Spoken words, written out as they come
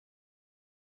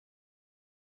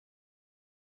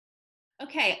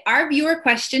Okay, our viewer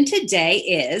question today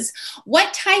is,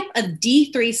 what type of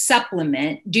D3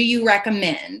 supplement do you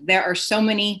recommend? There are so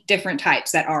many different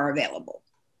types that are available.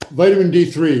 Vitamin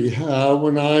D3.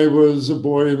 When I was a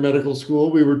boy in medical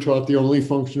school, we were taught the only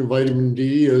function of vitamin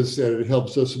D is that it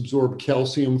helps us absorb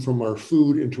calcium from our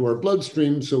food into our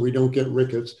bloodstream so we don't get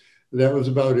rickets. That was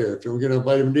about it. If you don't get enough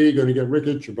vitamin D, you're going to get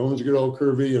rickets, your bones get all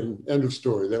curvy, and end of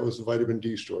story. That was the vitamin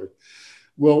D story.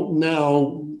 Well,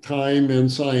 now time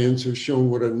and science have shown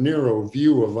what a narrow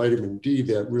view of vitamin D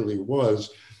that really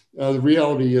was. The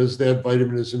reality is that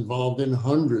vitamin is involved in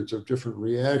hundreds of different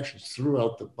reactions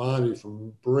throughout the body,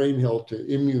 from brain health to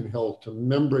immune health to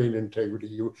membrane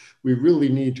integrity. We really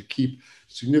need to keep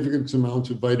significant amounts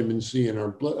of vitamin D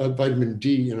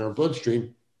in our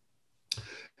bloodstream.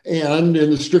 And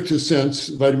in the strictest sense,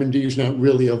 vitamin D is not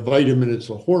really a vitamin, it's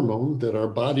a hormone that our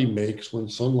body makes when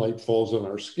sunlight falls on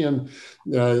our skin.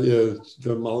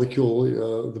 The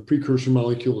molecule, the precursor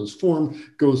molecule is formed,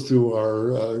 goes through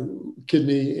our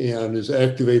kidney and is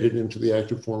activated into the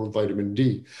active form of vitamin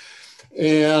D.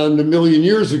 And a million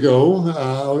years ago,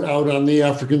 out on the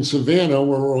African savannah,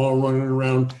 where we're all running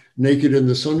around naked in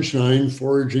the sunshine,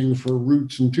 foraging for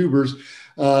roots and tubers,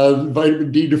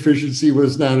 vitamin D deficiency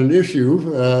was not an issue.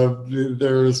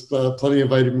 There's plenty of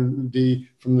vitamin D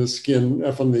from the skin,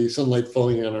 from the sunlight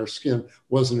falling on our skin,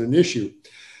 wasn't an issue.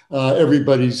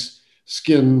 Everybody's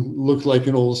skin looked like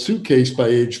an old suitcase by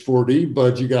age 40,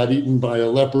 but you got eaten by a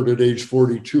leopard at age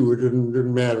 42. It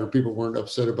didn't matter. People weren't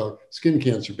upset about skin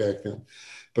cancer back then.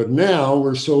 But now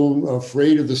we're so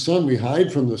afraid of the sun, we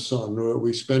hide from the sun.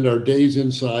 We spend our days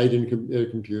inside in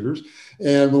computers.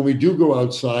 And when we do go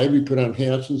outside, we put on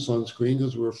hats and sunscreen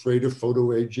because we're afraid of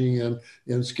photo aging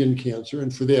and skin cancer.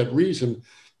 And for that reason,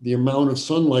 the amount of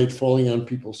sunlight falling on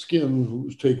people's skin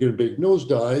who's taken a big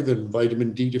nosedive, and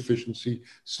vitamin D deficiency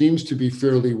seems to be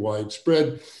fairly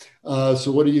widespread.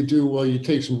 So what do? Well, you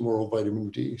take some oral vitamin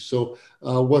D. So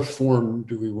what form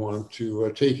do we want to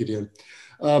take it in?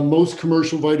 Most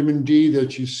commercial vitamin D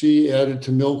that you see added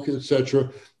to milk,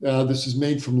 etc., this is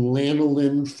made from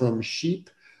lanolin from sheep,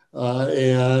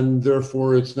 and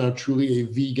therefore it's not truly a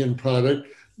vegan product.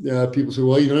 People say,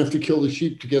 well, you don't have to kill the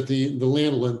sheep to get the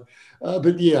lanolin.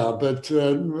 But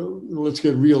let's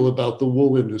get real about the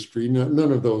wool industry.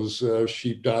 None of those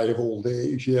sheep die of old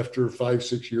age after 5,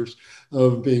 6 years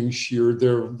of being sheared.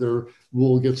 Their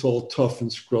wool gets all tough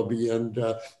and scrubby, and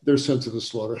they're sent to the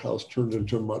slaughterhouse, turned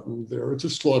into mutton there. It's a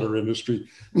slaughter industry,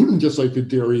 just like the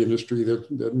dairy industry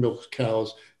that milks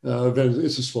cows.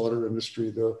 It's a slaughter industry.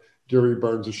 The dairy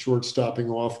barn's a short stopping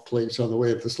off place on the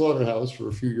way at the slaughterhouse for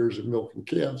a few years of milking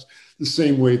calves. The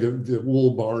same way the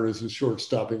wool barn is a short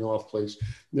stopping off place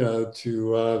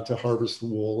to harvest the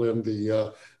wool and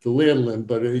the lanolin.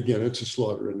 But again, it's a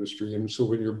slaughter industry. And so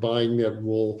when you're buying that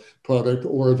wool product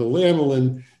or the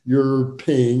lanolin,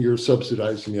 you're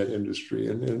subsidizing that industry.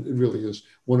 And it really is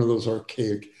one of those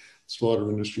archaic slaughter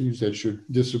industries that should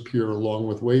disappear along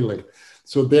with whaling.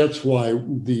 So that's why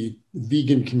the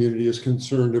vegan community is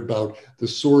concerned about the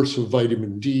source of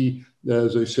vitamin D.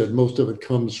 As I said, most of it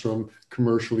comes from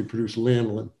commercially produced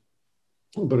lanolin.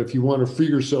 But if you want to free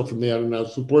yourself from that and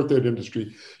not support that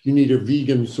industry, you need a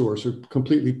vegan source, a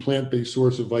completely plant-based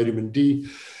source of vitamin D.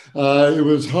 It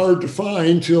was hard to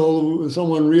find till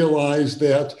someone realized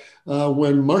that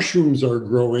when mushrooms are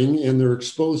growing and they're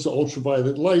exposed to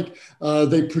ultraviolet light,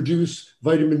 they produce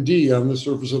vitamin D on the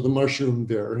surface of the mushroom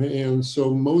there. And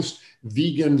so most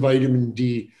vegan vitamin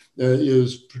D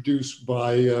is produced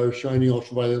by shining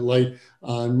ultraviolet light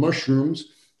on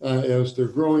mushrooms as they're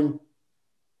growing.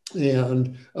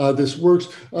 And this works.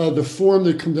 The form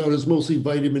that comes out is mostly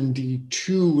vitamin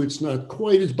D2. It's not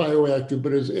quite as bioactive,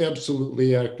 but it's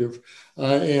absolutely active.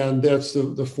 And that's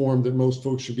the form that most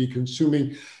folks should be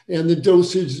consuming. And the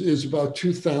dosage is about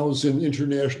 2,000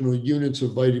 international units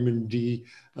of vitamin D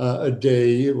a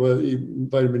day,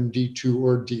 vitamin D2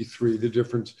 or D3. The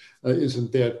difference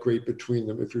isn't that great between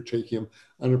them if you're taking them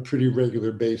on a pretty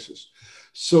regular basis.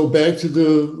 So back to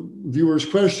the viewer's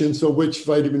question. So which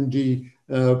vitamin D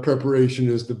preparation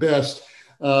is the best?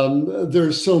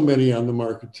 There's so many on the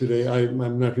market today. I'm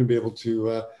not going to be able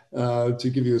to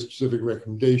give you a specific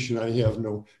recommendation. I have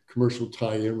no commercial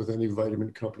tie-in with any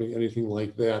vitamin company, anything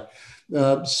like that.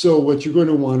 So what you're going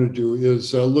to want to do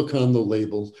is look on the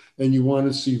labels, and you want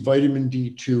to see vitamin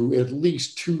D2, at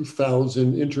least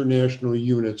 2,000 international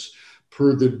units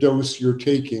per the dose you're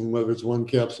taking, whether it's 1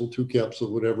 capsule, 2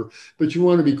 capsule, whatever. But you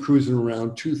want to be cruising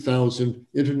around 2,000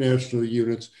 international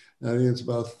units. I think it's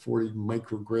about 40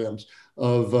 micrograms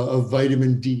of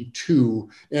vitamin D2.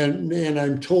 And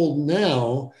I'm told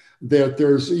now that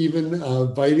there's even a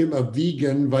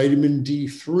vegan vitamin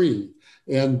D3.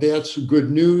 And that's good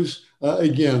news.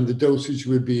 Again, the dosage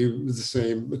would be the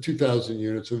same, 2,000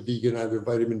 units of vegan, either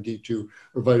vitamin D2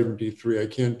 or vitamin D3. I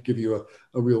can't give you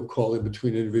a real call in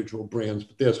between individual brands,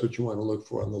 but that's what you want to look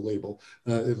for on the label,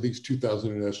 at least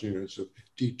 2,000 units of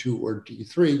D2 or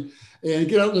D3. And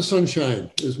get out in the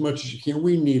sunshine as much as you can.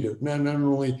 We need it, not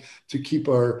only to keep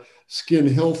our skin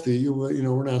healthy. You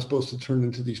know, we're not supposed to turn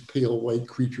into these pale white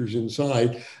creatures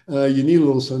inside. You need a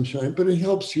little sunshine, but it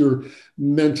helps your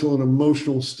mental and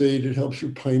emotional state. It helps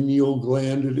your pineal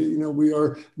gland. You know, we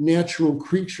are natural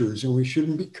creatures and we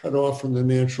shouldn't be cut off from the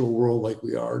natural world like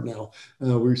we are now.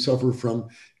 We suffer from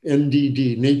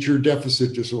NDD, nature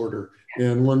deficit disorder.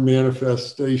 And one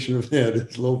manifestation of that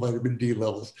is low vitamin D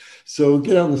levels. So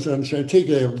get out in the sunshine, take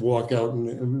a walk out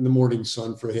in the morning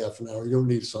sun for half an hour. You don't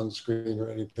need sunscreen or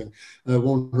anything. It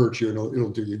won't hurt you, and it'll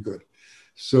do you good.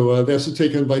 So that's the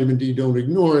take on vitamin D. Don't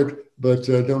ignore it, but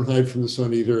don't hide from the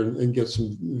sun either, and get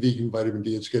some vegan vitamin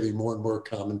D. It's getting more and more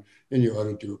common, and you ought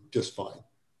to do just fine.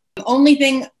 The only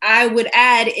thing I would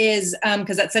add is,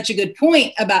 because that's such a good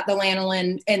point about the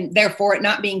lanolin and therefore it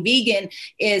not being vegan,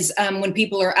 is when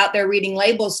people are out there reading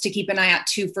labels, to keep an eye out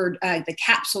too for the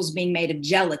capsules being made of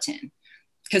gelatin,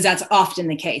 because that's often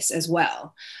the case as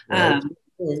well. Right.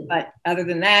 But other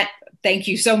than that, thank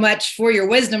you so much for your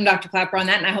wisdom, Dr. Klaper, on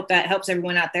that. And I hope that helps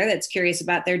everyone out there that's curious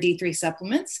about their D3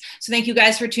 supplements. So thank you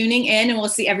guys for tuning in, and we'll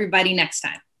see everybody next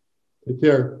time. Take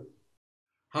care.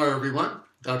 Hi, everyone.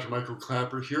 Dr. Michael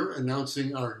Klaper here,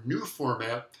 announcing our new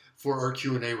format for our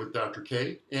Q&A with Dr.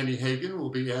 K. Annie Hagen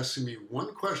will be asking me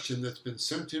one question that's been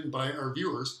sent in by our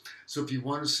viewers. So if you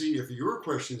want to see if your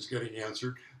question is getting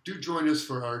answered, do join us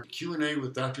for our Q&A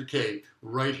with Dr. K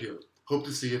right here. Hope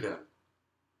to see you then.